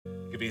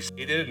be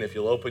seated, and if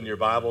you'll open your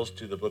Bibles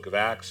to the book of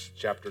Acts,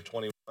 chapter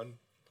 21.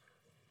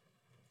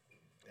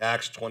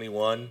 Acts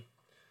 21.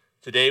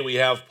 Today we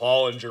have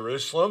Paul in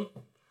Jerusalem,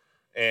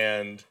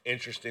 and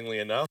interestingly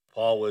enough,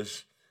 Paul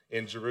was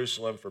in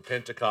Jerusalem for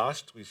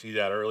Pentecost. We see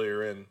that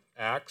earlier in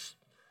Acts,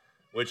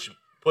 which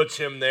puts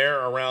him there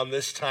around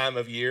this time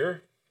of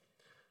year.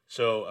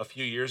 So a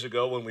few years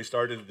ago when we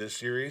started this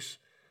series,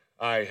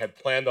 I had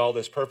planned all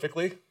this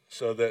perfectly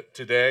so that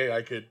today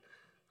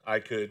I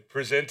could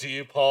present to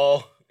you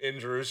Paul in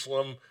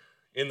Jerusalem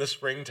in the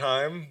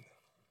springtime.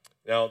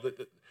 Now,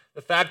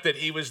 the fact that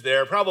he was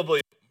there probably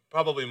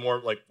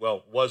more like,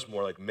 was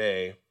more like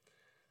May.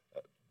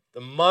 The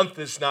month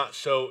is not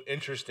so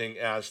interesting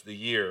as the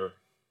year.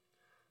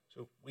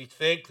 So we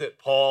think that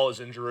Paul is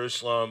in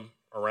Jerusalem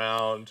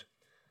around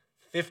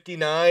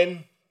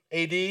 59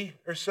 AD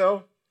or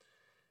so.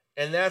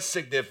 And that's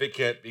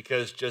significant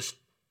because just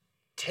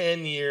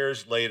 10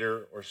 years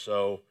later or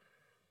so,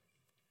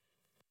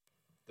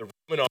 the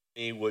Roman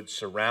army would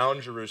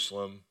surround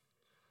Jerusalem,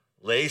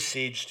 lay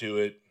siege to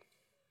it,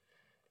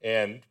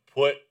 and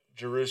put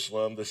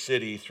Jerusalem, the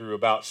city, through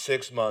about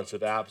 6 months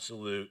of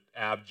absolute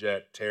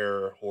abject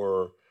terror,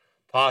 horror,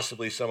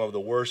 possibly some of the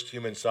worst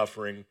human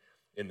suffering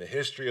in the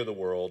history of the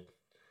world.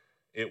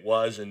 It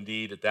was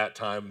indeed at that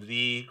time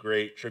the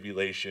Great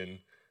Tribulation.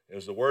 It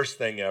was the worst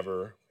thing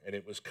ever, and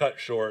it was cut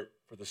short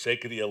for the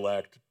sake of the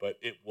elect, but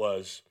it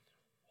was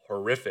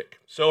horrific.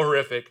 So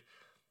horrific,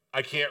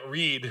 I can't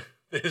read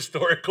the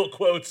historical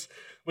quotes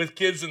with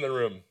kids in the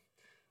room.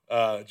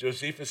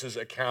 Josephus's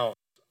account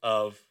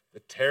of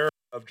the terror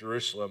of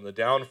Jerusalem, the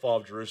downfall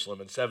of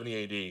Jerusalem in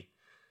 70 AD,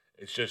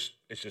 it's just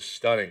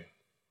stunning.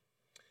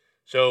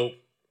 So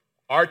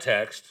our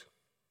text,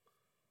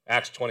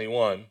 Acts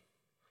 21,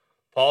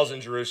 Paul's in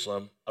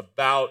Jerusalem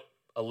about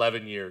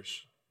 11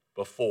 years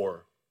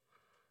before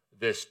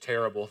this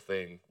terrible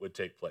thing would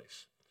take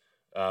place.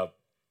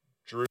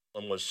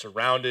 Jerusalem was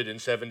surrounded in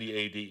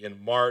 70 AD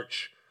in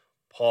March.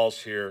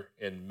 Paul's here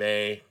in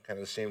May, kind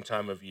of the same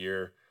time of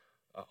year,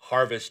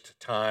 harvest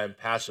time,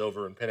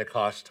 Passover and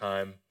Pentecost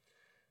time.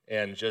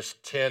 And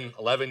just 10,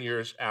 11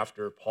 years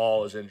after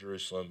Paul is in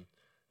Jerusalem,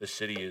 the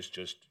city is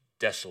just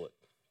desolate.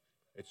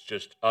 It's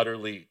just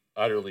utterly,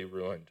 utterly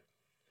ruined.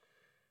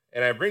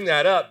 And I bring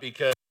that up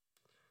because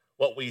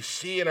what we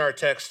see in our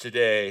text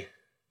today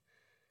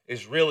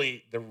is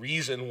really the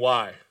reason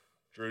why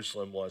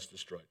Jerusalem was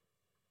destroyed.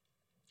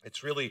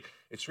 It's really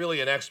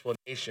an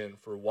explanation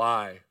for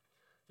why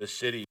the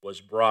city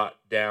was brought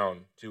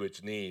down to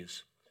its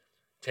knees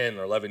 10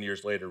 or 11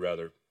 years later,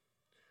 rather.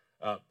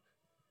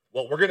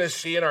 What we're going to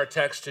see in our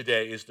text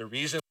today is the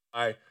reason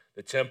why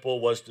the temple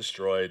was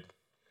destroyed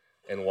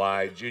and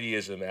why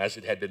Judaism, as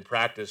it had been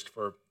practiced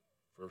for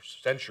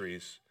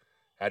centuries,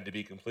 had to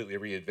be completely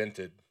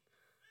reinvented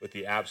with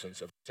the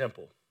absence of the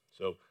temple.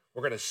 So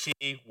we're going to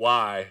see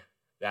why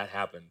that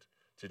happened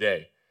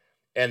today.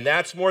 And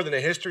that's more than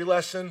a history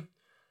lesson,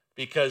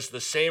 because the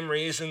same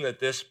reason that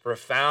this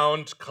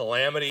profound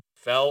calamity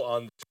fell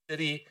on the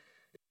city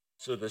is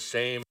also the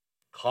same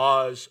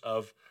cause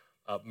of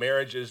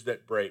marriages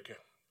that break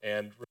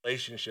and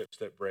relationships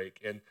that break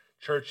and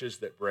churches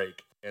that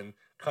break and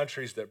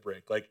countries that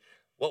break. Like,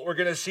 what we're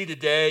going to see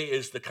today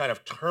is the kind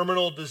of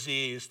terminal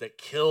disease that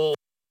kills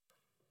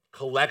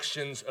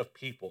collections of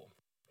people.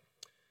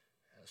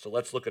 So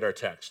let's look at our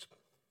text.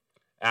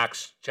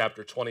 Acts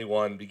chapter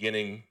 21,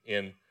 beginning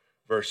in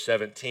verse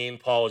 17.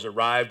 Paul has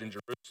arrived in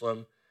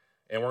Jerusalem,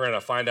 and we're going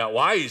to find out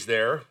why he's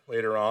there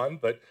later on.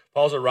 But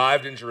Paul's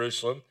arrived in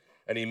Jerusalem,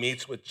 and he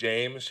meets with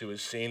James, who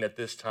is seen at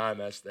this time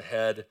as the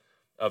head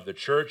of the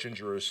church in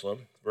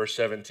Jerusalem. Verse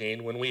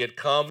 17, when we had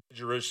come to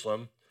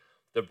Jerusalem,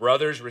 the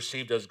brothers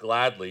received us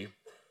gladly.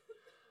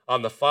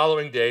 On the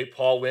following day,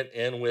 Paul went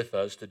in with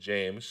us to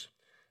James,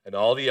 and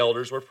all the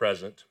elders were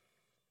present.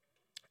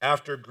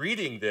 After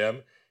greeting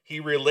them, he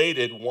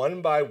related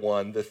one by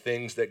one the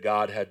things that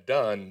God had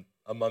done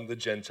among the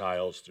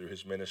Gentiles through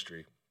his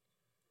ministry.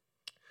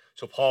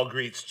 So Paul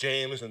greets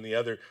James and the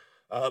other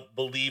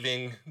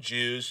believing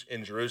Jews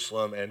in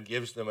Jerusalem and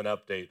gives them an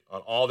update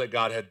on all that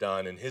God had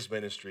done in his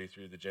ministry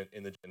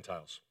in the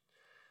Gentiles.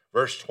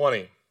 Verse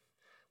 20,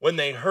 when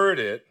they heard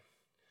it,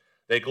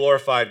 they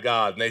glorified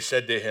God, and they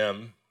said to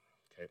him,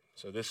 okay,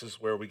 so this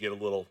is where we get a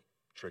little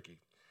tricky.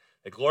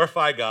 They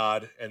glorify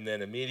God and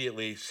then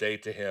immediately say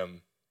to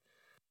him,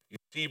 you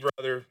see,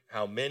 brother,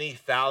 how many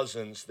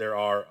thousands there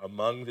are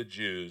among the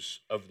Jews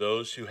of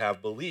those who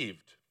have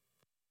believed.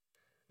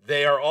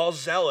 They are all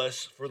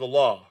zealous for the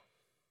law,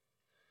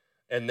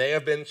 and they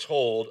have been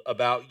told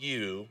about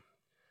you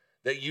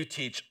that you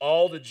teach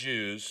all the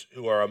Jews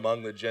who are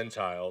among the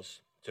Gentiles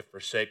to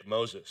forsake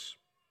Moses,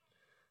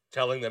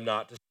 telling them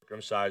not to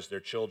circumcise their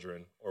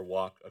children or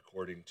walk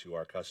according to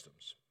our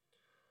customs.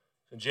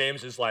 And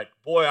James is like,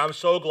 boy, I'm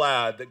so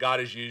glad that God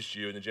has used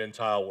you in the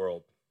Gentile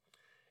world.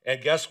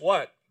 And guess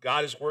what?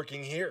 God is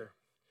working here.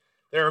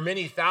 There are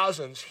many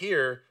thousands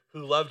here who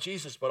love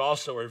Jesus, but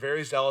also are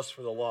very zealous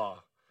for the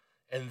law.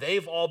 And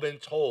they've all been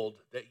told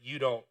that you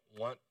don't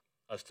want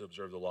us to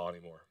observe the law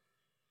anymore.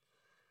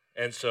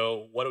 And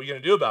so what are we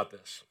going to do about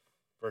this?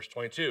 Verse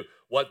 22,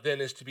 what then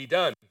is to be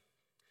done?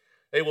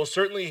 They will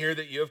certainly hear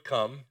that you have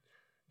come.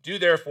 Do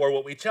therefore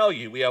what we tell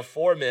you. We have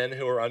 4 men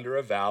who are under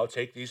a vow.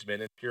 Take these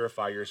men and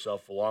purify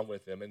yourself along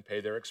with them and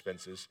pay their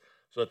expenses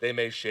so that they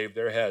may shave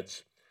their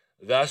heads.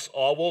 Thus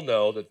all will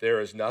know that there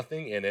is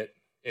nothing in it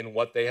in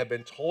what they have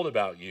been told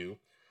about you,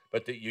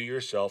 but that you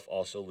yourself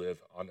also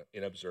live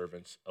in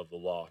observance of the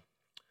law.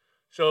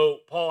 So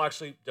Paul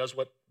actually does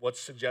what's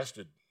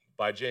suggested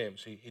by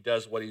James. He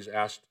does what he's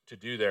asked to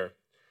do there.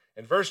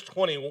 And verse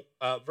 20 of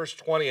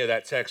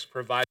that text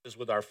provides us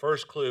with our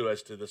first clue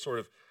as to the sort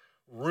of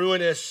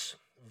ruinous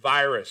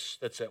virus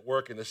that's at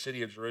work in the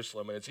city of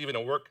Jerusalem, and it's even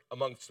at work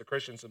amongst the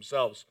Christians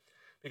themselves.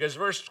 Because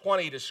verse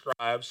 20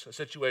 describes a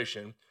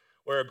situation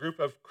where a group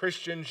of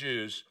Christian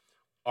Jews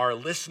are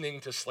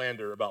listening to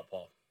slander about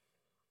Paul.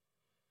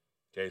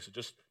 Okay, so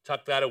just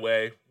tuck that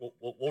away.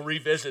 We'll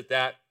revisit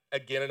that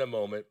again in a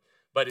moment.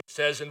 But it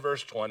says in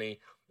verse 20,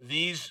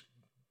 these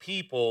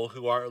people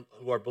who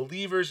are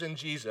believers in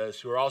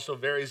Jesus, who are also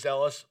very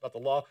zealous about the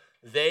law,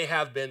 they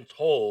have been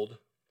told,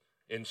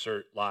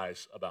 insert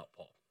lies about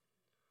Paul.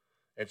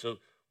 And so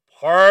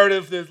part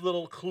of the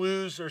little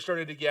clues are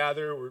starting to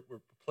gather.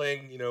 We're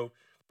playing, we're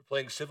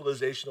playing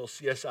civilizational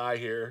CSI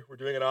here. We're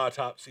doing an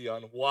autopsy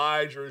on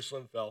why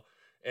Jerusalem fell.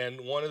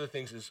 And one of the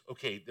things is,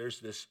 okay,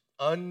 there's this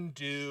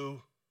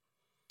undue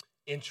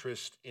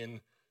interest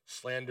in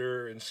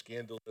slander and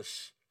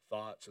scandalous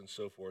thoughts and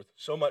so forth,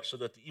 so much so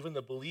that even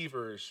the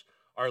believers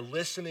are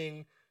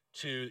listening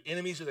to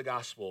enemies of the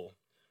gospel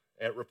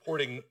and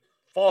reporting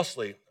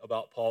falsely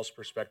about Paul's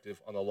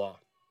perspective on the law.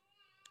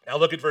 Now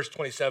look at verse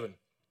 27.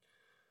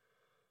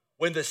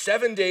 When the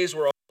 7 days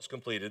were almost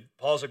completed,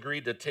 Paul's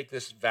agreed to take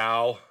this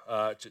vow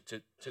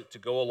to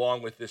go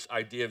along with this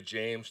idea of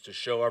James to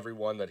show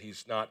everyone that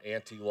he's not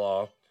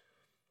anti-law.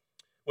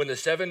 When the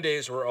 7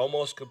 days were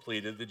almost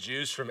completed, the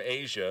Jews from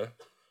Asia,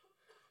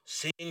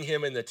 seeing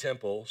him in the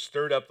temple,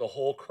 stirred up the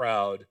whole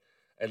crowd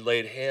and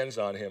laid hands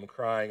on him,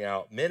 crying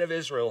out, "Men of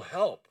Israel,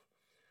 help!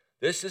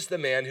 This is the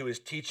man who is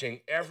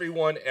teaching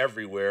everyone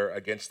everywhere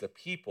against the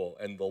people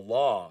and the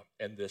law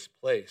and this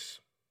place.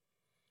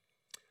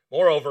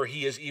 Moreover,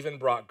 he has even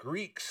brought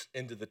Greeks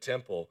into the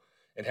temple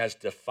and has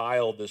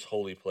defiled this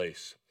holy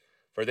place."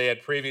 For they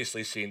had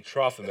previously seen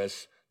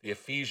Trophimus, the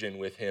Ephesian,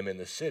 with him in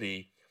the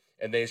city,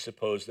 and they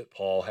supposed that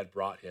Paul had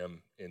brought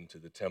him into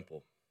the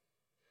temple.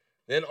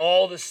 Then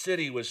all the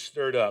city was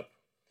stirred up,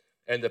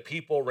 and the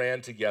people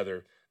ran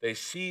together. They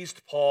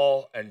seized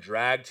Paul and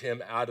dragged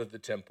him out of the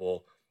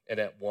temple, and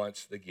at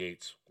once the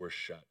gates were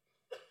shut.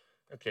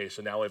 Okay,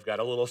 so now we've got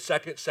a little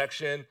second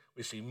section.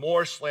 We see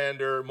more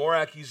slander, more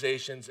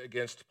accusations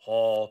against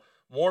Paul,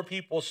 more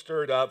people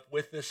stirred up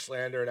with this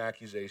slander and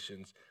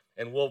accusations,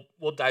 and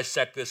we'll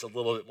dissect this a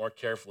little bit more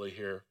carefully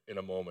here in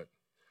a moment.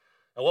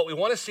 Now, what we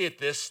want to see at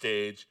this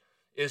stage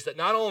is that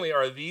not only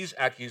are these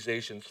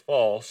accusations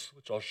false,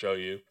 which I'll show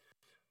you,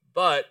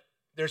 but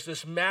there's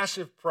this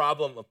massive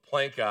problem of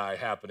plank eye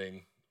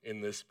happening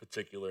in this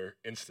particular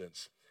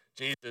instance.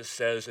 Jesus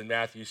says in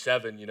Matthew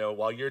 7,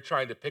 while you're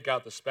trying to pick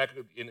out the speck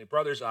in your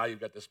brother's eye, you've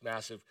got this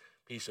massive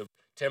piece of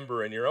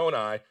timber in your own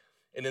eye.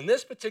 And in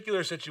this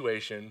particular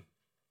situation,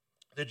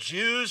 the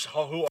Jews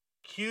who are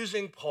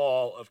accusing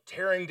Paul of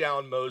tearing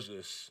down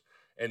Moses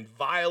and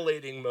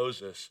violating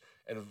Moses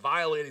and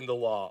violating the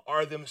law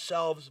are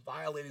themselves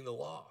violating the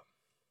law.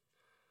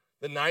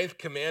 The 9th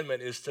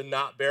commandment is to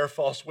not bear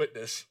false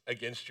witness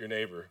against your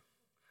neighbor.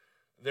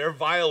 They're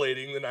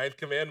violating the 9th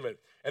commandment.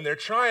 And they're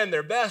trying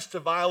their best to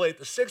violate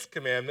the 6th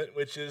commandment,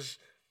 which is,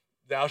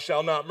 thou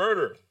shalt not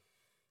murder.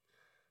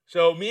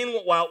 So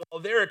meanwhile,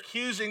 while they're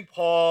accusing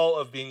Paul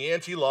of being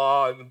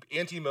anti-law and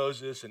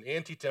anti-Moses and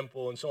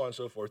anti-temple and so on and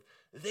so forth,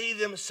 they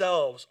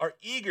themselves are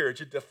eager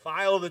to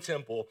defile the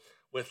temple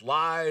with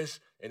lies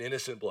and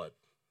innocent blood.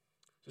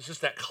 So it's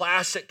just that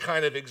classic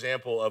kind of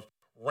example of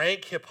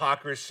rank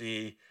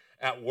hypocrisy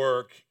at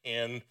work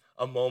in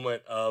a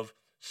moment of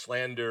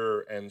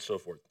slander and so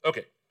forth.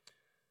 Okay,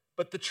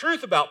 but the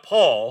truth about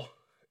Paul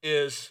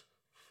is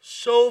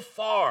so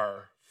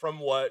far from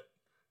what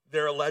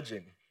they're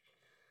alleging.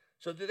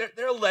 So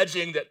they're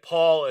alleging that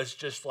Paul is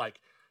just like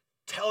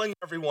telling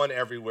everyone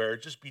everywhere,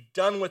 just be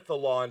done with the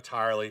law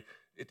entirely.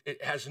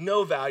 It has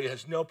no value,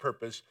 has no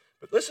purpose.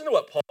 But listen to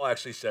what Paul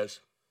actually says.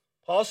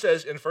 Paul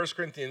says in 1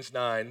 Corinthians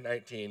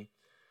 9:19,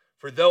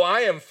 "For though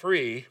I am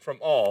free from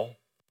all,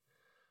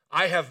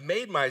 I have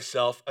made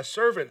myself a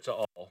servant to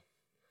all,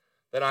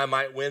 that I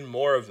might win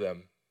more of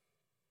them.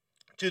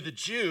 To the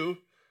Jew,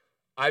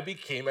 I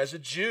became as a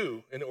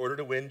Jew in order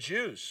to win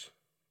Jews.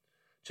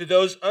 To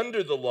those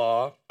under the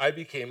law, I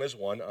became as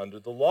one under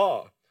the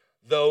law,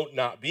 though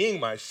not being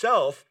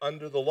myself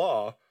under the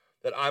law,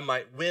 that I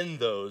might win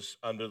those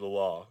under the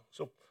law."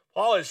 So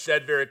Paul has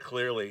said very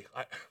clearly,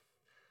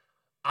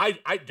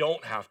 I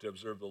don't have to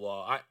observe the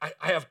law.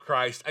 I have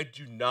Christ. I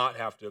do not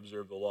have to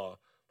observe the law.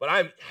 But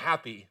I'm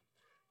happy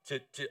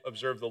to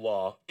observe the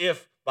law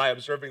if by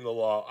observing the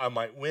law I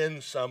might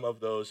win some of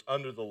those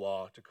under the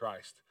law to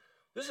Christ.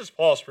 This is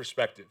Paul's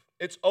perspective.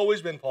 It's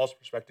always been Paul's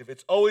perspective.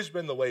 It's always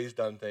been the way he's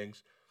done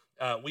things.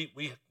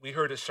 We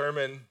heard a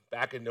sermon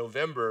back in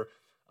November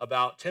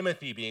about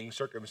Timothy being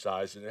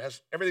circumcised, and it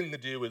has everything to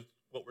do with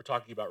what we're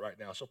talking about right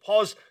now. So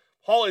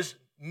Paul is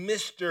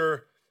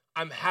Mr.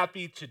 I'm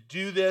happy to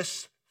do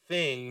this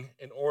thing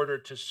in order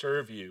to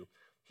serve you.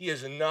 He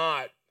is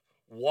not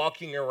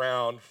walking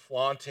around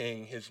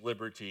flaunting his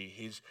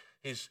liberty.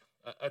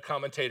 A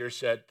commentator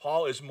said,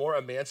 Paul is more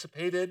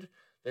emancipated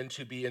than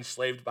to be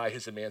enslaved by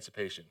his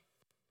emancipation.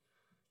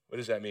 What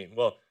does that mean?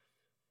 Well,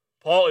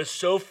 Paul is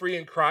so free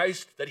in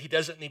Christ that he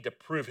doesn't need to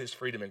prove his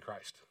freedom in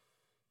Christ.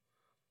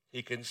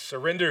 He can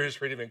surrender his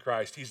freedom in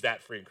Christ. He's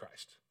that free in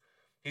Christ.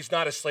 He's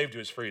not a slave to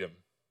his freedom.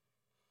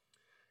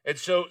 And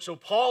so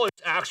Paul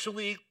is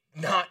actually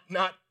not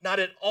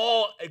at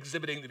all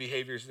exhibiting the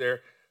behaviors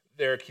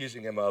they're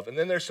accusing him of. And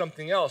then there's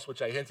something else,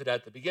 which I hinted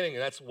at the beginning,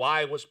 and that's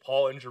why was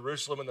Paul in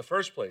Jerusalem in the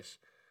first place?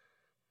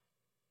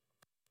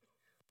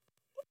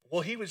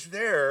 Well, he was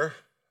there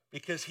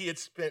because he had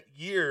spent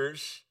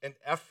years and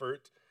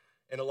effort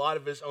and a lot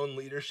of his own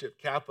leadership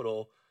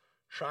capital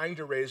trying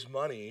to raise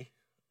money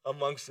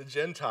amongst the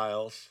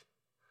Gentiles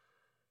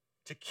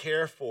to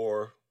care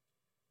for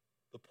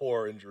the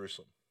poor in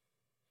Jerusalem.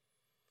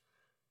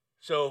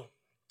 So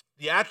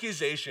the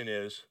accusation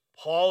is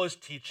Paul is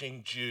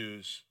teaching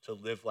Jews to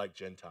live like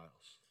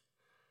Gentiles.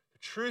 The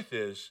truth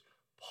is,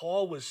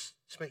 Paul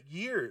spent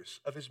years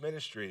of his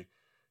ministry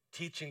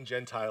teaching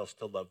Gentiles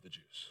to love the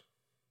Jews.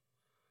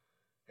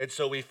 And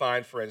so we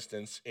find, for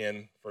instance,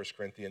 in 1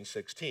 Corinthians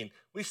 16,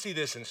 we see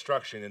this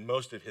instruction in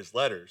most of his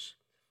letters.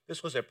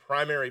 This was a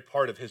primary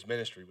part of his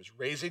ministry, was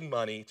raising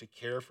money to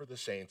care for the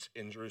saints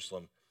in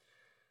Jerusalem.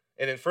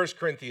 And in 1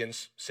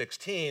 Corinthians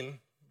 16,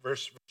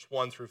 verse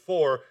 1 through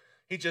 4,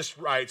 he just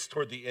writes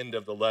toward the end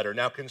of the letter,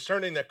 now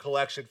concerning the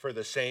collection for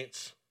the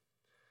saints,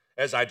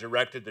 as I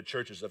directed the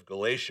churches of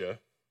Galatia,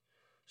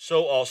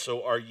 so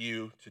also are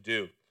you to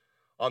do.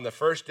 On the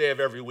first day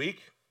of every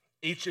week,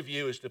 each of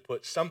you is to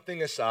put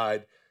something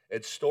aside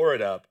and store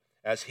it up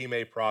as he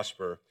may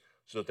prosper,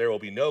 so that there will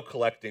be no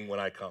collecting when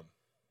I come.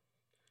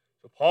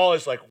 So Paul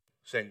is like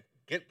saying,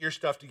 get your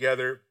stuff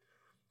together,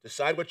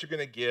 decide what you're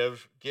going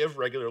to give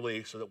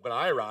regularly, so that when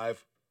I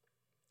arrive,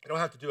 I don't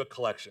have to do a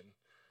collection.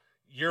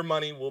 Your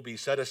money will be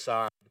set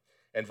aside.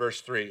 And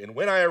verse 3, and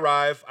when I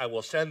arrive, I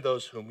will send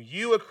those whom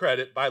you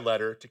accredit by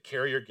letter to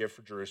carry your gift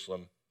for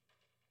Jerusalem.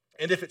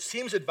 And if it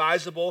seems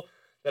advisable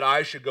that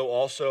I should go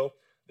also,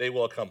 they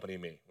will accompany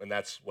me. And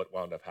that's what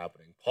wound up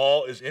happening.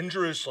 Paul is in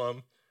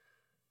Jerusalem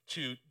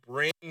to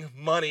bring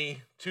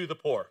money to the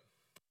poor.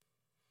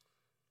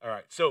 All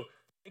right, so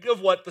think of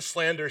what the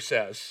slander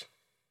says.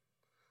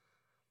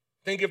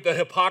 Think of the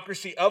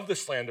hypocrisy of the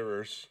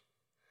slanderers,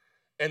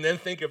 and then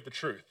think of the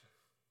truth.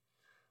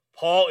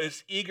 Paul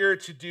is eager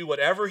to do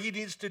whatever he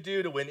needs to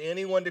do to win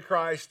anyone to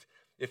Christ.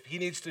 If he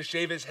needs to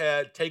shave his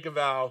head, take a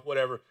vow,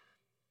 whatever,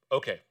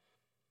 okay.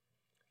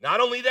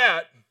 Not only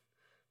that,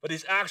 but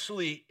he's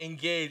actually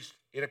engaged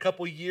in a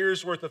couple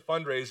years' worth of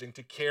fundraising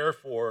to care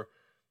for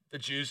the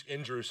Jews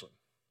in Jerusalem.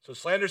 So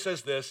slander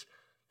says this,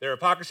 their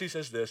hypocrisy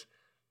says this.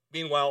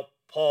 Meanwhile,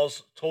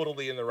 Paul's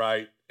totally in the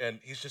right, and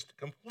he's just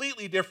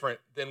completely different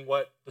than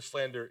what the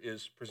slander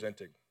is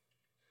presenting.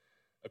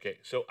 Okay,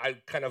 so I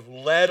kind of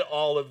led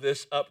all of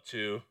this up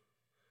to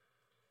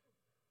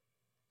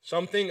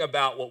something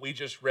about what we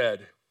just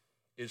read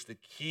is the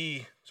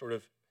key sort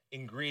of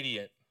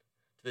ingredient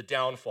to the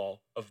downfall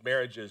of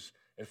marriages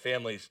and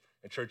families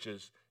and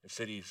churches and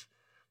cities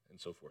and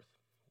so forth.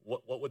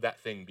 What would that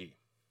thing be?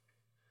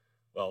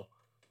 Well,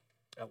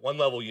 at one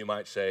level you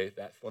might say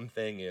that one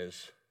thing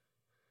is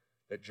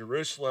that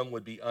Jerusalem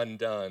would be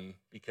undone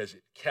because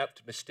it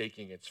kept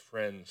mistaking its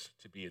friends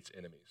to be its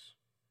enemies.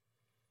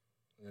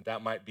 And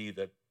that might be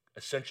the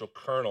essential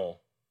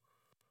kernel,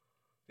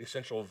 the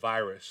essential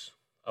virus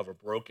of a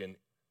broken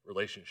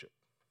relationship,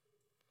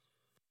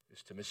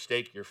 is to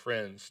mistake your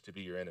friends to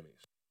be your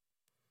enemies,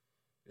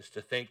 is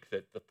to think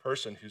that the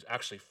person who's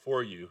actually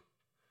for you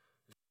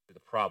is the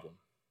problem.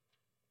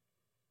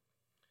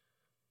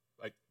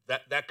 Like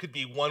that could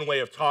be one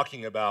way of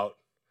talking about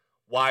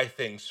why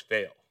things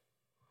fail,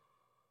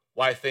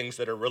 why things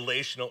that are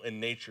relational in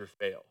nature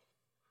fail.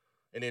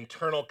 An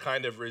internal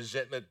kind of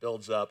resentment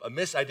builds up, a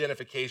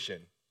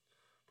misidentification,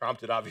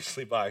 prompted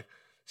obviously by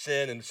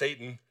sin and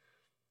Satan,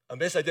 a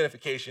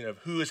misidentification of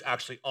who is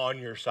actually on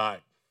your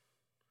side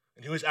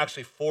and who is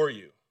actually for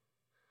you.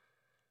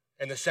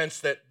 In the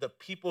sense that the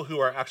people who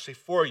are actually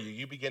for you,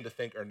 you begin to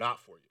think are not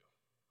for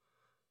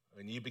you.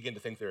 And you begin to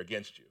think they're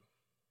against you.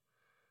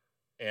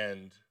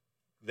 And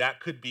that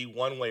could be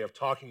one way of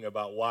talking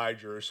about why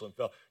Jerusalem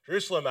fell.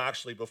 Jerusalem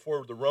actually,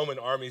 before the Roman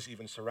armies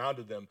even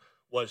surrounded them,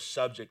 was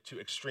subject to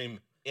extreme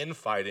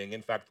infighting.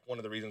 In fact, one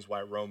of the reasons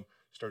why Rome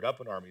stirred up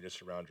an army to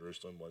surround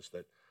Jerusalem was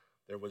that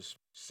there was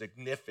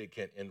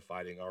significant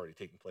infighting already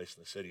taking place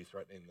in the city,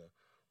 threatening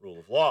the rule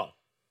of law.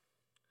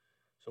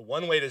 So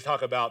one way to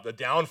talk about the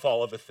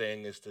downfall of a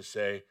thing is to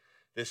say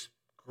this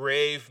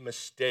grave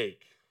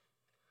mistake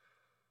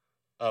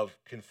of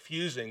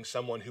confusing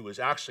someone who was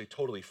actually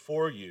totally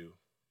for you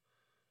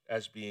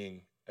as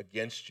being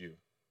against you.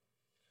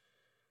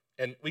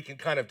 And we can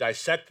kind of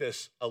dissect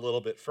this a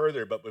little bit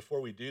further, but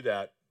before we do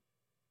that,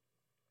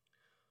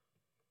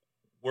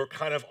 we're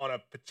kind of on a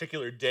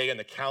particular day in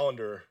the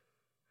calendar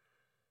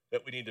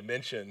that we need to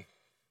mention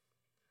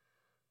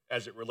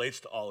as it relates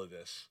to all of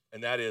this.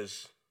 And that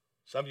is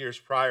some years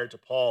prior to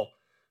Paul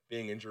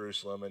being in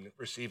Jerusalem and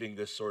receiving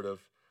this sort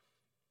of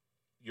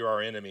 "you're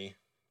our enemy"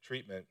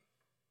 treatment.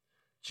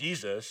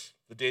 Jesus,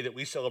 the day that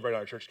we celebrate on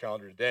our church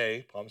calendar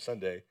today, Palm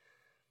Sunday,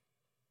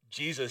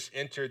 Jesus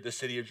entered the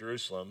city of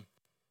Jerusalem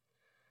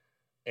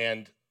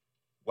and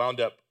wound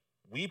up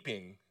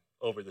weeping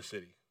over the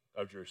city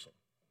of Jerusalem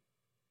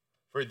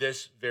for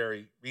this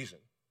very reason.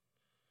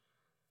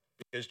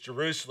 Because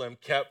Jerusalem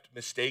kept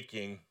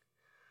mistaking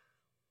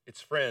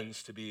its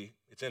friends to be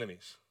its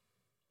enemies.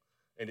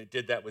 And it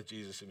did that with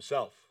Jesus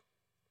himself.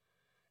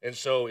 And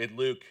so in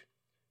Luke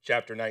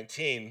chapter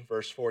 19,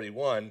 verse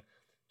 41,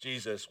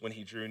 Jesus, when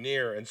he drew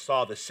near and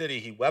saw the city,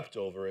 he wept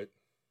over it,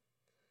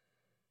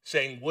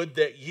 saying, "Would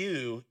that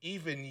you,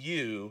 even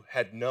you,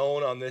 had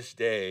known on this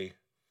day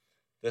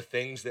the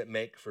things that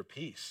make for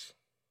peace.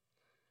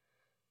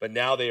 But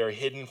now they are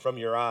hidden from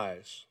your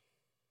eyes.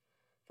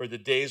 For the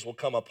days will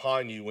come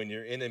upon you when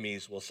your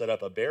enemies will set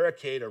up a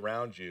barricade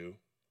around you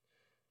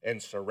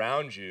and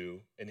surround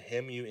you and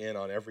hem you in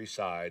on every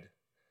side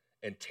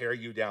and tear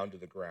you down to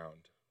the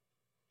ground,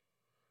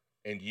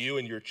 and you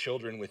and your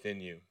children within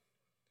you.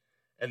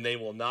 And they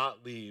will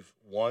not leave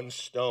one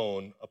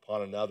stone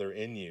upon another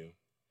in you,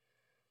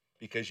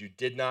 because you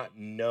did not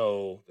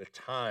know the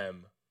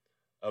time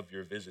of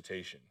your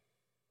visitation."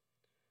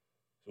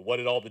 So what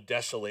did all the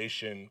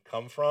desolation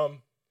come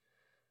from?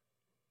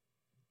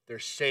 Their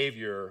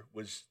Savior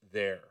was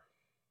there,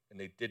 and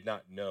they did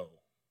not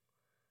know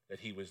that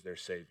he was their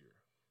Savior.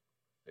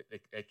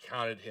 They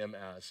counted him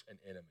as an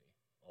enemy,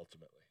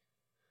 ultimately.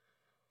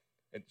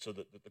 And so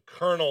the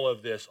kernel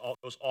of this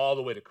goes all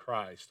the way to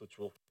Christ, which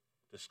we'll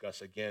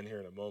discuss again here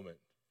in a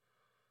moment.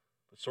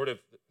 But sort of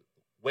the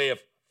way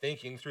of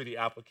thinking through the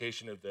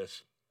application of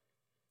this,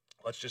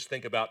 let's just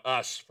think about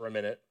us for a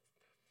minute.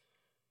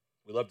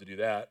 We love to do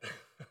that.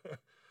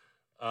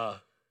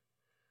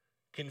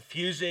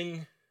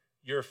 Confusing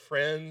your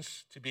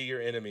friends to be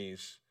your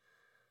enemies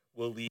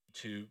will lead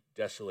to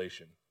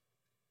desolation.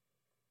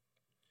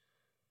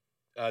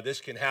 This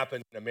can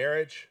happen in a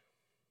marriage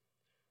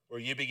where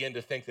you begin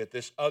to think that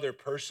this other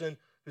person,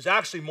 who's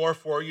actually more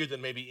for you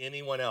than maybe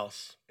anyone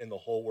else in the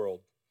whole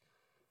world,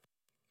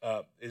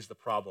 is the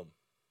problem.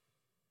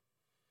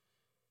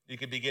 You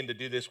can begin to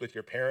do this with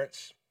your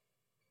parents.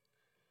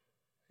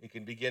 You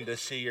can begin to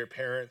see your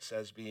parents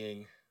as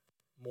being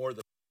more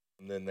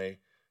than they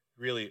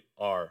really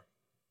are.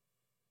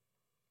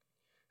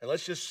 And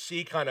let's just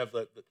see kind of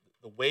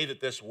the way that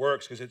this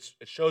works, because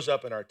it shows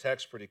up in our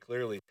text pretty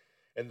clearly.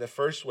 And the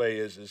first way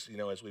is,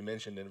 as we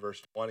mentioned in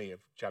verse 20 of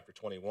chapter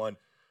 21,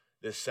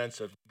 this sense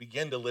of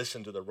begin to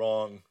listen to the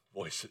wrong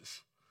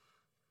voices.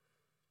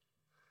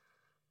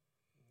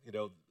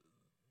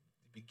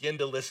 Begin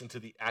to listen to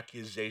the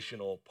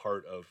accusational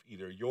part of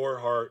either your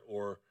heart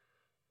or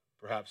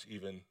perhaps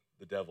even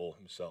the devil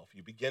himself.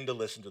 You begin to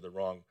listen to the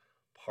wrong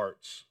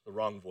parts, the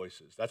wrong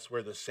voices. That's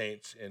where the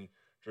saints in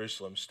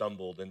Jerusalem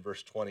stumbled. In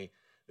verse 20,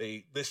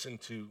 they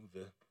listened to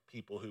the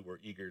people who were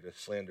eager to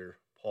slander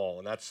Paul.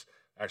 And that's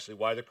actually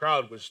why the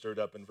crowd was stirred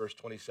up in verse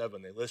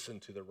 27. They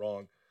listened to the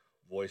wrong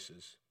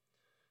voices.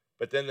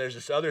 But then there's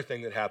this other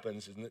thing that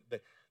happens. And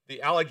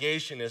the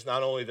allegation is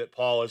not only that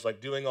Paul is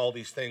doing all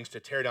these things to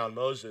tear down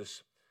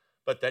Moses,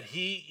 but that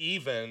he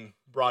even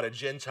brought a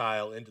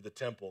Gentile into the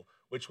temple,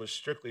 which was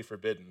strictly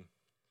forbidden.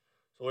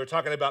 So we're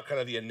talking about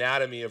kind of the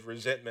anatomy of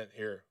resentment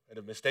here and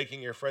of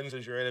mistaking your friends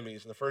as your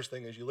enemies. And the first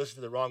thing is you listen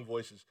to the wrong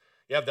voices.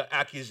 You have the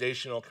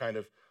accusational kind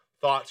of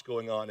thoughts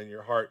going on in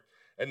your heart.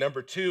 And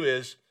number two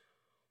is,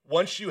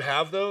 once you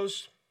have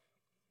those,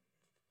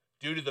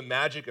 due to the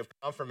magic of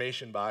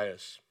confirmation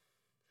bias,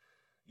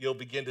 you'll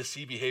begin to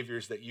see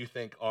behaviors that you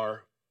think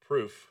are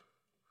proof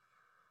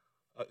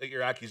that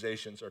your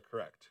accusations are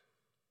correct,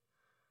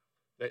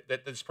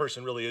 that this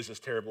person really is as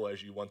terrible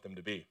as you want them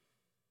to be.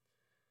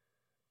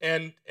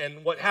 And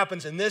what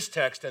happens in this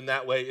text in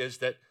that way is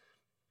that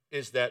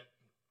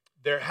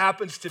there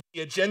happens to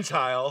be a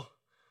Gentile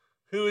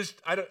who's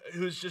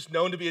just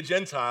known to be a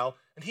Gentile,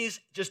 and he's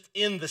just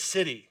in the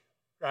city,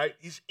 right?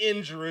 He's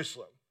in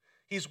Jerusalem.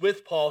 He's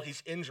with Paul.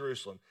 He's in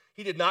Jerusalem.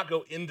 He did not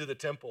go into the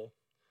temple.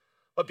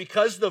 But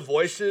because the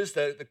voices,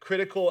 the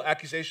critical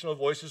accusational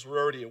voices were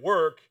already at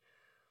work,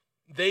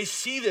 they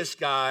see this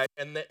guy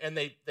and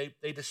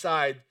they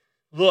decide,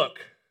 look,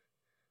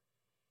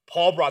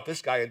 Paul brought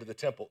this guy into the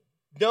temple.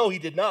 No, he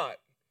did not.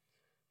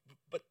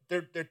 But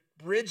they're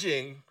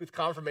bridging with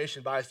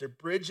confirmation bias. They're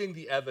bridging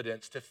the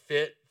evidence to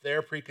fit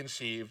their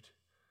preconceived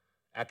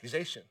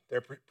accusation,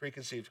 their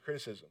preconceived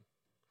criticism.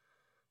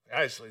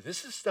 Guys,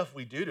 this is stuff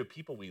we do to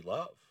people we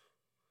love.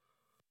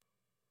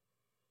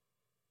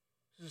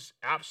 This is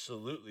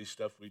absolutely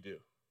stuff we do.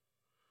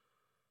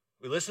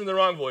 We listen to the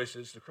wrong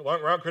voices, the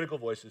wrong critical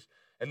voices,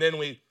 and then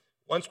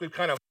once we've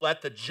kind of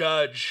let the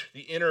judge,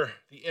 the inner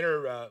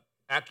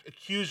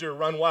accuser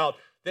run wild,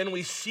 then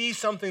we see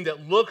something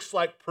that looks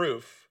like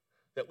proof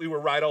that we were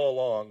right all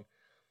along.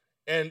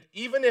 And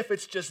even if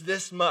it's just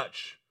this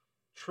much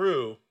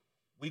true,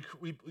 we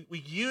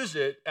use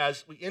it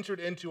as we entered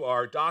into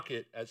our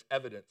docket as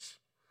evidence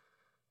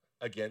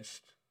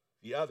against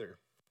the other.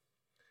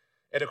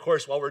 And of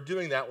course, while we're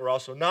doing that, we're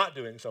also not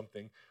doing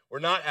something. We're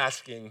not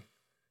asking,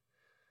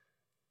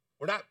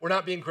 we're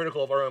not being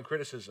critical of our own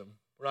criticism.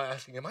 We're not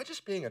asking, am I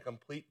just being a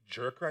complete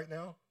jerk right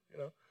now?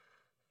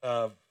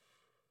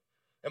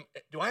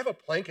 Do I have a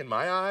plank in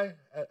my eye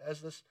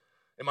as this?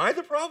 Am I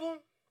the problem?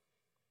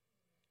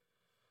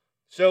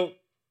 So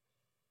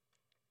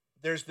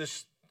there's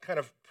this kind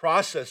of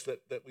process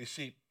that we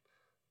see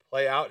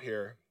play out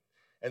here.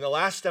 And the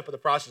last step of the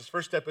process,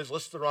 first step is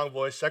listen to the wrong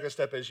voice. Second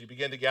step is you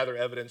begin to gather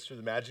evidence through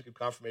the magic of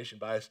confirmation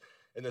bias.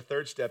 And the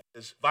third step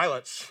is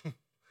violence.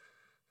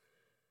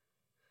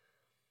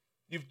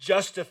 You've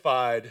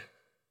justified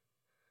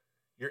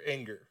your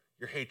anger,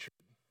 your hatred.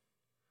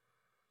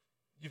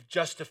 You've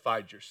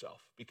justified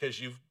yourself because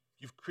you've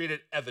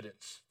created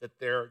evidence that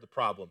they're the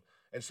problem.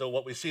 And so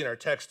what we see in our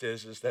text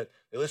is that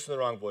they listen to the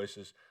wrong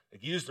voices, they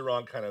use the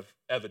wrong kind of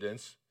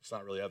evidence, it's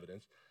not really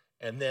evidence,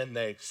 and then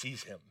they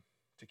seize him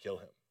to kill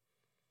him.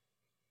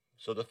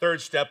 So the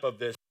third step of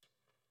this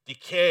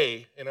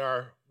decay in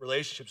our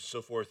relationships and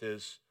so forth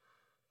is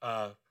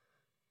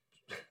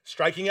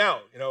striking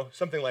out,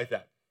 something like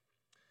that.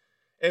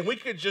 And we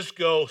could just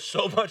go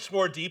so much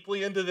more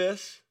deeply into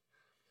this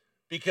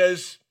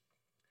because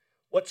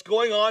what's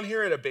going on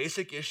here at a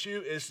basic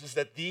issue is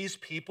that these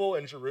people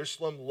in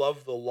Jerusalem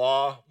love the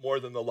law more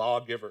than the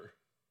lawgiver.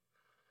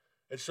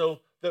 And so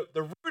the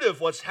root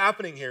of what's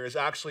happening here is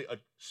actually a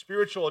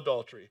spiritual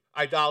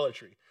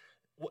idolatry.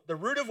 The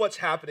root of what's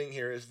happening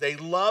here is they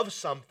love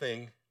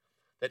something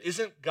that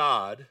isn't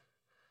God,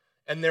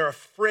 and they're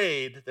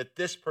afraid that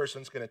this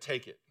person's going to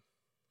take it.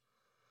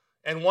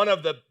 And one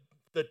of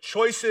the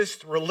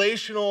choicest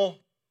relational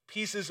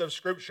pieces of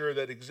scripture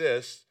that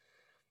exists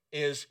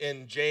is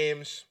in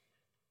James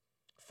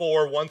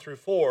 4, 1 through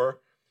 4,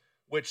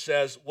 which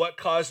says, what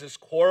causes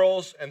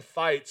quarrels and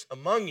fights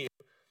among you?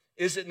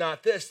 Is it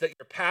not this, that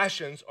your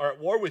passions are at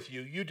war with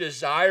you? You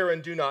desire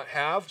and do not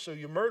have, so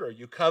you murder.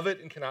 You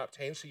covet and cannot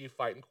obtain, so you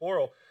fight and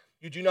quarrel.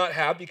 You do not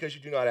have because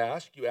you do not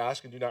ask. You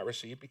ask and do not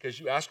receive because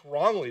you ask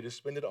wrongly to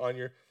spend it on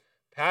your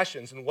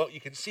passions. And what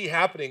you can see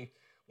happening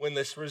when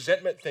this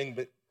resentment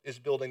thing is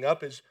building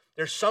up is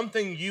there's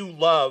something you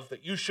love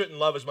that you shouldn't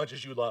love as much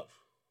as you love.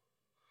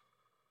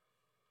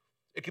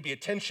 It could be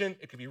attention,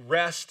 it could be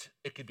rest,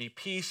 it could be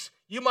peace.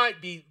 You might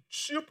be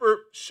super,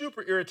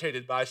 super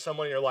irritated by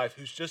someone in your life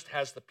who just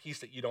has the peace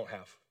that you don't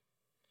have.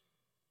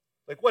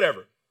 Like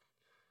whatever.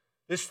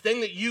 This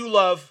thing that you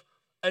love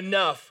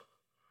enough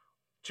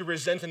to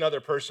resent another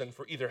person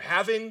for either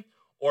having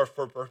or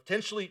for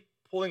potentially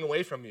pulling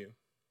away from you.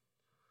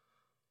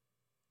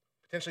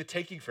 Potentially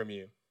taking from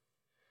you.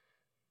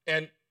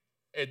 And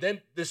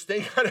then this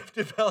thing kind of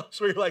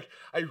develops where you're like,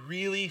 I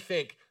really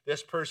think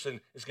this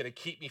person is going to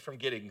keep me from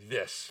getting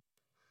this.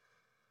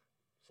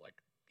 It's like,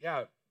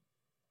 yeah,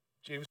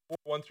 James 4,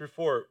 1 through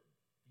 4,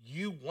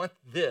 you want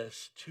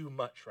this too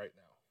much right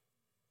now.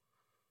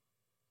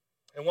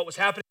 And what was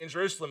happening in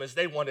Jerusalem is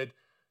they wanted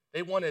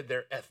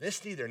their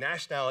ethnicity, their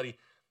nationality,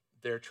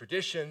 their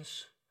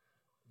traditions,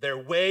 their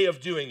way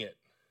of doing it.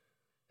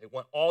 They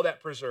want all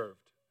that preserved.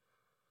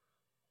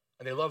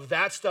 And they love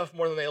that stuff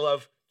more than they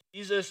love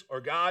Jesus or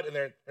God, and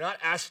they're not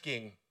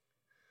asking,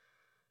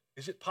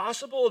 is it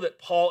possible that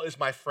Paul is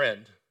my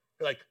friend?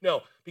 They're like,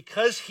 no,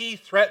 because he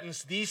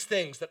threatens these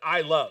things that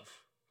I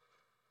love,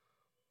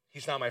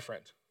 he's not my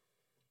friend.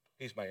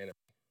 He's my enemy.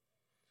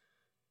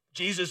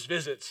 Jesus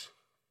visits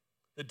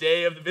the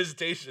day of the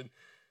visitation,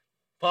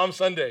 Palm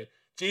Sunday.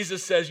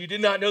 Jesus says, you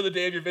did not know the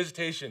day of your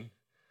visitation.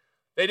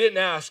 They didn't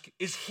ask,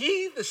 is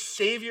he the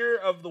Savior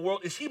of the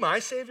world? Is he my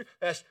Savior?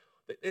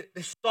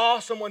 They saw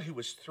someone who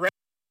was threatening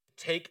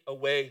to take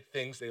away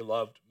things they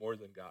loved more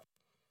than God.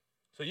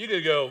 So you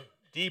could go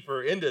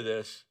deeper into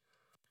this,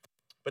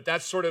 but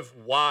that's sort of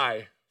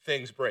why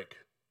things break.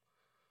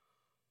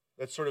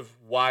 That's sort of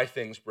why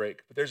things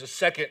break. But there's a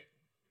second,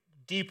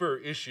 deeper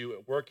issue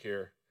at work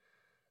here,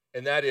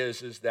 and that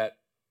is that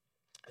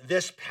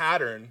this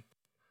pattern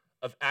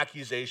of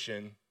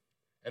accusation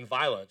and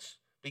violence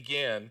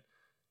began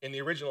in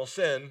the original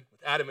sin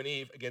with Adam and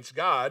Eve against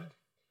God.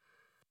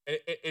 And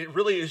it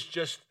really is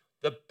just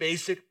the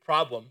basic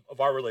problem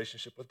of our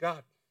relationship with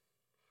God.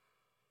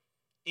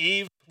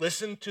 Eve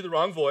listened to the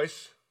wrong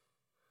voice,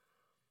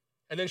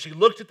 and then she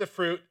looked at the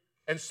fruit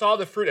and saw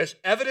the fruit as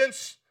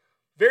evidence,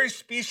 very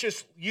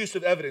specious use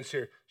of evidence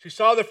here. She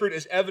saw the fruit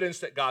as evidence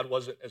that God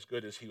wasn't as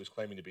good as he was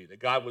claiming to be, that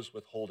God was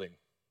withholding.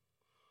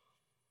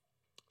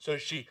 So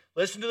she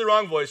listened to the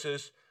wrong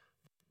voices,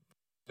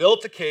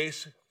 built a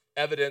case,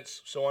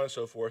 evidence, so on and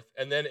so forth,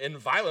 and then in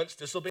violence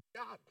disobeyed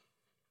God.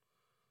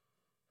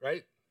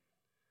 Right?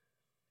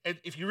 And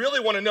if you really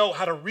want to know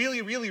how to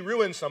really, really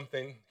ruin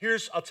something,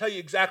 I'll tell you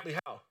exactly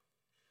how.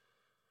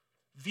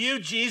 View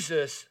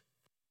Jesus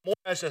more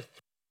as a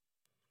threat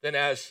than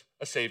as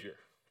a savior.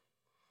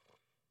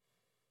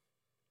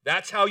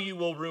 That's how you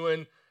will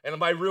ruin, and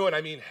by ruin,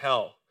 I mean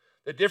hell.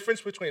 The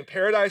difference between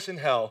paradise and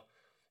hell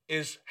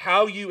is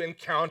how you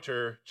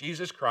encounter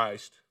Jesus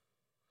Christ,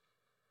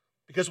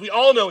 because we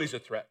all know he's a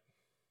threat.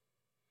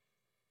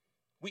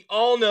 We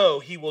all know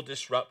he will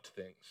disrupt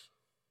things.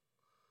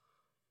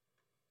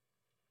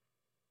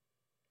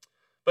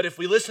 But if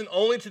we listen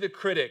only to the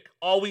critic,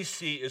 all we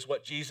see is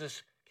what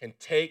Jesus can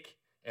take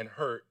and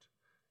hurt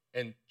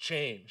and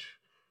change.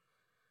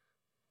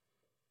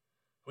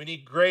 We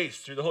need grace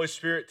through the Holy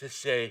Spirit to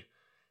say,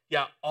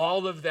 yeah,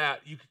 all of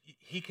that,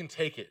 he can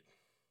take it.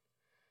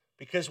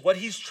 Because what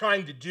he's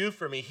trying to do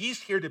for me,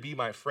 he's here to be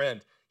my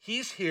friend.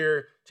 He's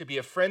here to be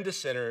a friend to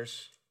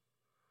sinners.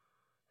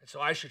 And so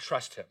I should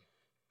trust him.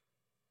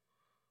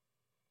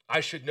 I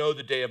should know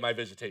the day of my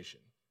visitation.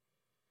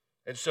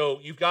 And so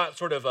you've got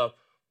sort of a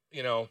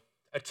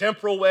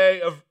temporal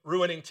way of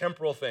ruining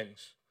temporal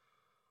things.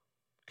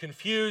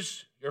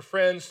 Confuse your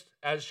friends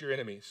as your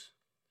enemies.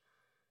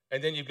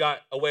 And then you've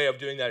got a way of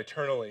doing that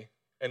eternally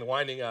and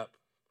winding up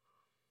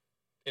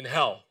in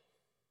hell.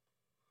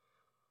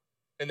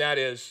 And that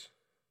is,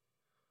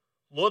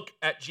 look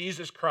at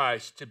Jesus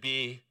Christ to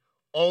be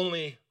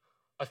only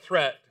a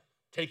threat,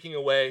 taking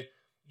away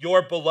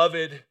your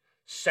beloved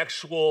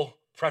sexual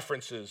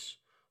preferences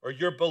or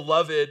your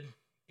beloved,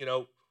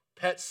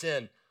 pet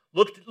sin.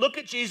 Look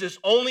at Jesus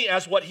only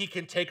as what he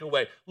can take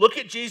away. Look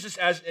at Jesus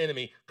as an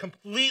enemy.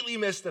 Completely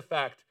miss the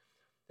fact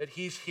that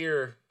he's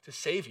here to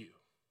save you.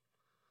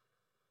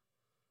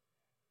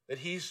 That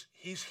he's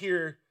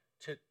here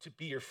to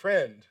be your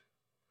friend.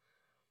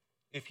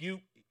 If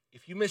you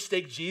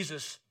mistake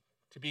Jesus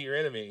to be your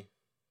enemy,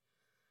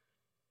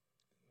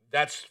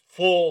 that's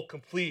full,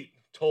 complete,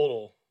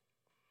 total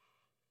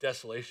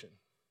desolation.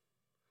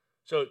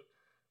 So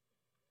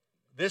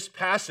this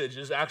passage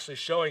is actually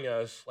showing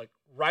us, like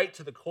right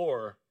to the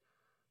core,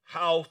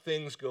 how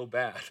things go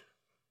bad.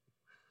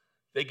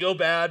 They go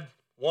bad,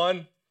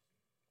 1,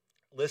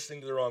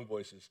 listening to the wrong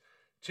voices.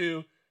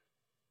 2,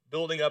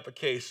 building up a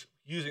case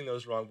using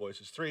those wrong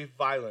voices. 3,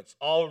 violence,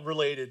 all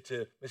related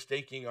to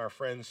mistaking our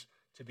friends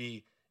to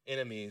be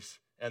enemies.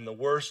 And the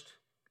worst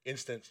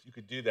instance you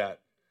could do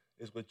that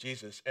is with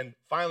Jesus. And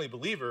finally,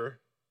 believer,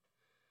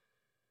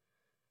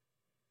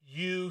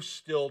 you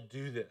still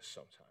do this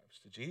sometimes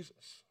to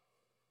Jesus.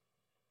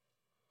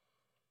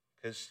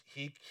 Because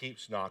he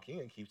keeps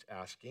knocking and keeps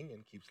asking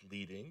and keeps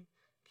leading,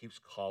 keeps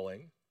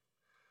calling.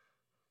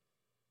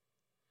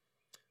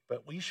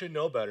 But we should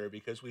know better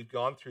because we've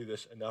gone through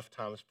this enough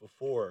times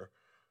before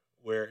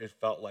where it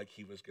felt like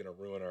he was going to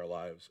ruin our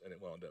lives and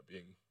it wound up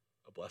being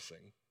a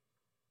blessing.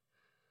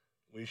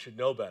 We should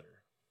know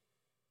better.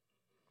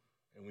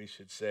 And we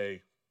should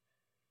say,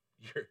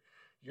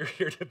 you're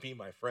here to be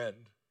my friend.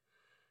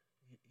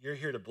 You're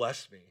here to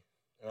bless me.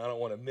 And I don't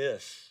want to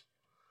miss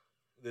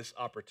this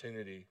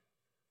opportunity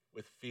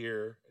with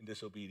fear and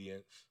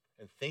disobedience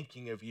and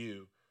thinking of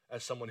you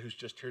as someone who's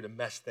just here to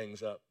mess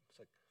things up. It's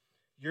like,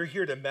 you're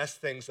here to mess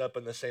things up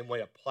in the same way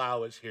a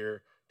plow is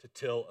here to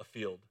till a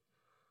field.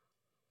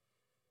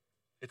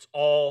 It's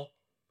all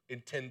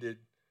intended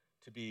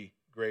to be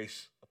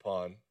grace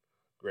upon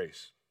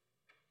grace.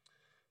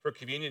 For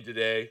communion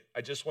today,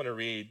 I just want to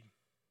read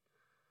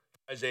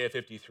Isaiah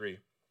 53.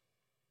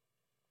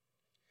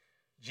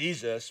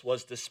 Jesus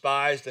was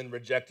despised and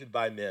rejected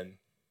by men,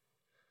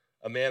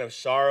 a man of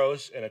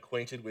sorrows and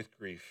acquainted with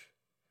grief.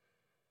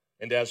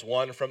 And as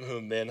one from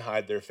whom men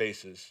hide their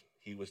faces,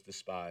 he was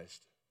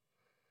despised,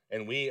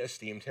 and we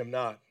esteemed him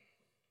not.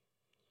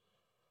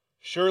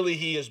 Surely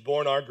he has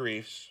borne our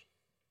griefs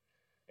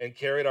and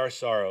carried our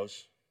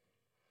sorrows,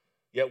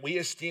 yet we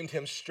esteemed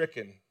him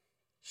stricken,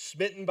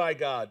 smitten by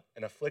God,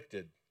 and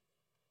afflicted.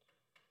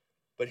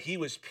 But he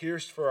was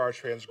pierced for our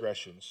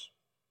transgressions.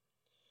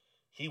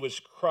 He was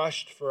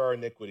crushed for our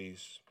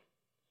iniquities.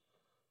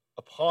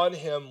 Upon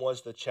him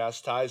was the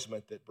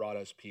chastisement that brought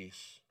us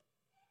peace,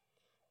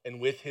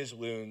 and with his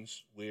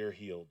wounds we are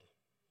healed.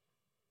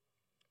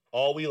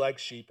 All we like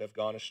sheep have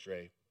gone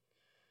astray.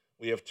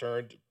 We have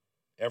turned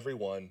every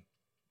one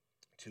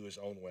to his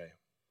own way.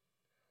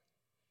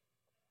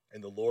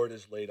 And the Lord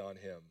has laid on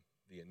him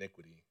the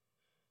iniquity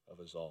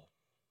of us all.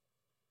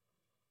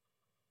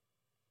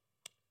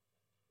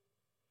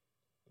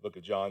 The book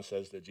of John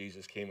says that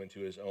Jesus came into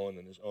his own,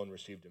 and his own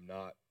received him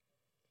not.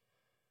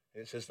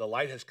 And it says, the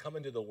light has come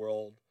into the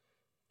world,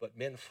 but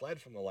men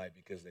fled from the light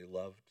because they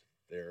loved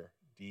their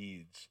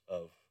deeds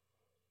of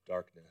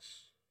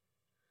darkness.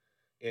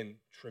 In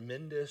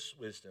tremendous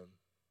wisdom,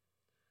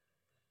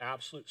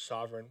 absolute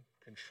sovereign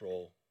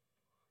control,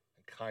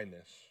 and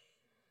kindness,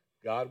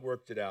 God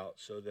worked it out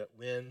so that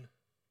when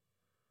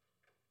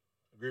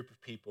a group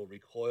of people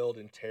recoiled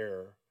in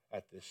terror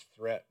at this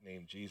threat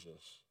named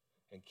Jesus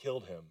and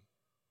killed him,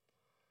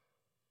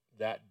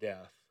 that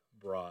death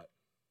brought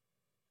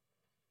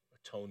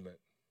atonement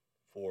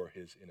for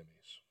his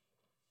enemies,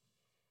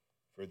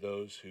 for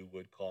those who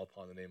would call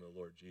upon the name of the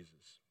Lord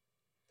Jesus.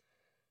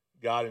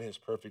 God, in his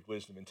perfect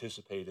wisdom,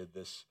 anticipated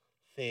this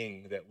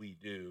thing that we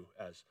do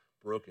as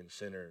broken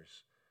sinners,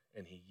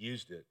 and he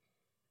used it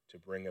to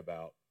bring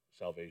about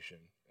salvation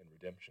and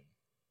redemption.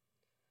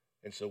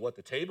 And so what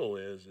the table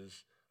is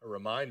a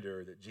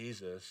reminder that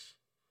Jesus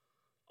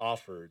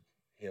offered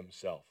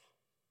himself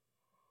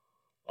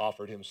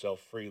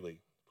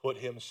freely, put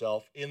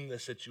himself in the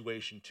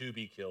situation to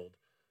be killed,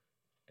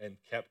 and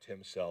kept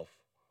himself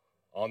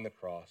on the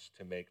cross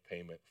to make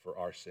payment for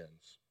our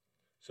sins.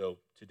 So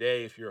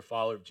today, if you're a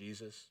follower of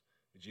Jesus,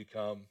 would you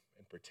come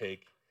and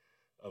partake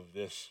of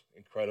this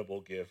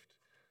incredible gift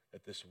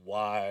that this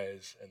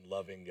wise and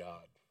loving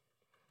God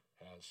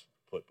has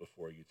put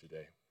before you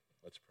today?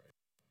 Let's pray.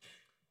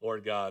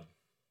 Lord God,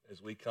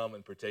 as we come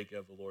and partake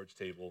of the Lord's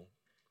table,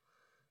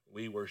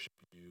 we worship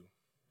you.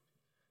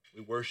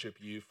 We worship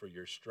you for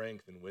your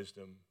strength and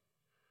wisdom,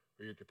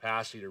 for your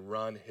capacity to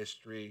run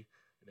history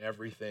and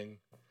everything,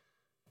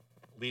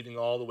 leading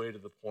all the way to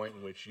the point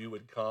in which you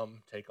would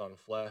come, take on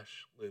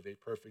flesh, live a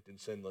perfect and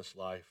sinless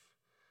life,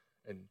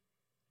 and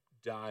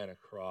die on a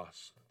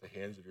cross at the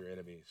hands of your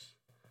enemies,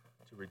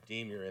 to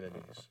redeem your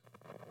enemies.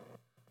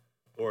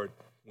 Lord,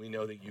 we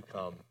know that you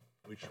come.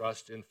 We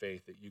trust in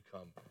faith that you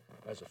come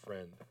as a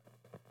friend.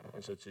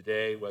 And so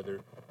today, whether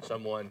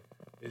someone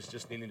is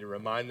just needing to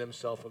remind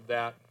themselves of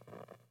that,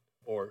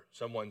 or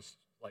someone's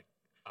like,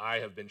 I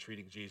have been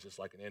treating Jesus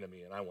like an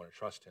enemy and I want to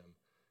trust him,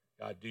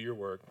 God, do your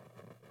work,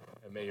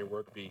 and may your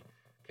work be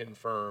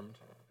confirmed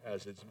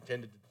as it's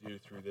intended to do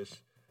through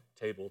this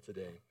table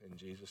today. In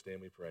Jesus' name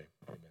we pray.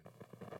 Amen.